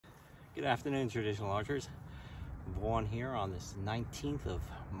Good afternoon, traditional archers. Vaughn here on this 19th of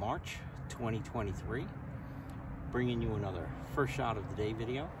March 2023, bringing you another first shot of the day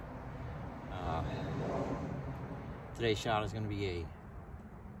video. Today's shot is going to be a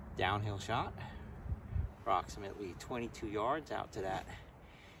downhill shot, approximately 22 yards out to that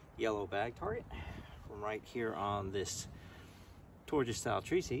yellow bag target from right here on this Torges style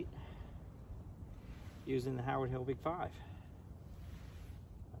tree seat using the Howard Hill Big 5.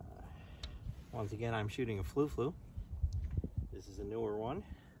 Once again, I'm shooting a flu. This is a newer one.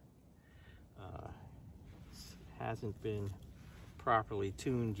 Hasn't been properly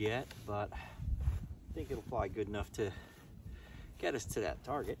tuned yet, but I think it'll fly good enough to get us to that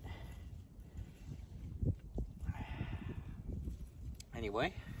target.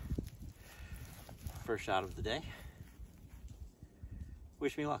 Anyway, first shot of the day.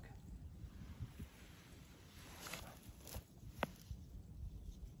 Wish me luck.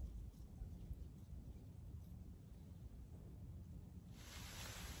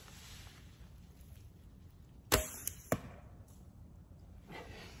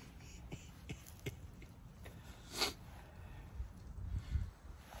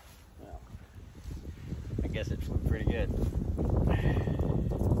 I guess it flew pretty good.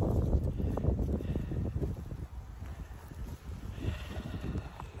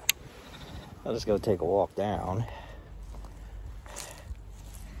 I'll just go take a walk down.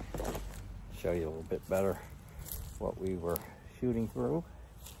 Show you a little bit better what we were shooting through.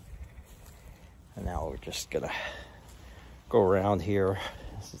 And now we're just gonna go around here.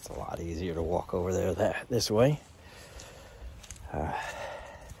 It's a lot easier to walk over there this way.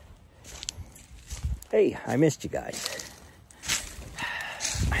 Hey, I missed you guys.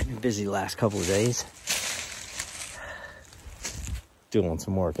 I've been busy the last couple of days doing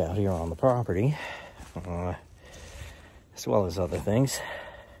some work out here on the property, as well as other things.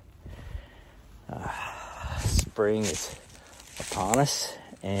 Spring is upon us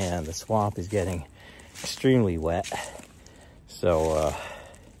and the swamp is getting extremely wet. So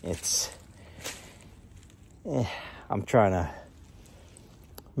I'm trying to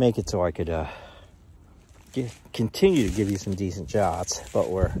make it so I could continue to give you some decent shots, but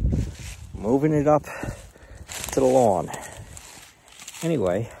we're moving it up to the lawn.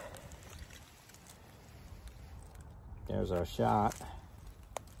 Anyway, there's our shot.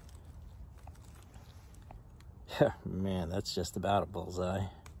 Man, that's just about a bullseye.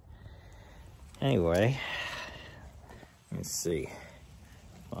 Anyway, let's see.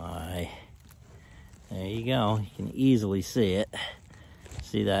 There you go. You can easily see it.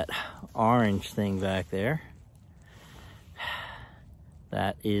 See that orange thing back there?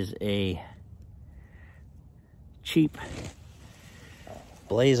 That is a cheap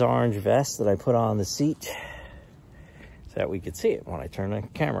blaze orange vest that I put on the seat so that we could see it when I turn the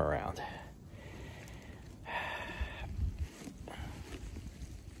camera around.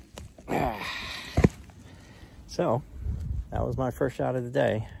 So, that was my first shot of the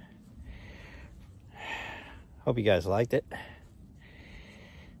day. Hope you guys liked it.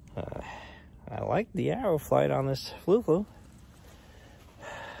 I liked the arrow flight on this flu.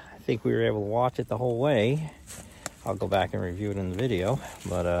 I think we were able to watch it the whole way. I'll go back and review it in the video,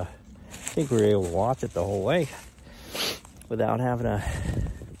 but I think we were able to watch it the whole way without having to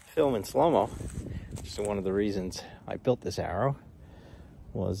film in slow-mo. So one of the reasons I built this arrow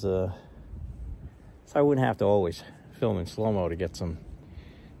was so I wouldn't have to always film in slow-mo to get some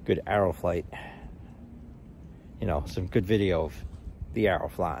good arrow flight, you know, some good video of the arrow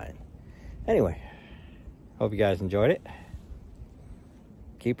flying. Anyway, hope you guys enjoyed it.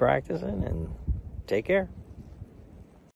 Keep practicing and take care.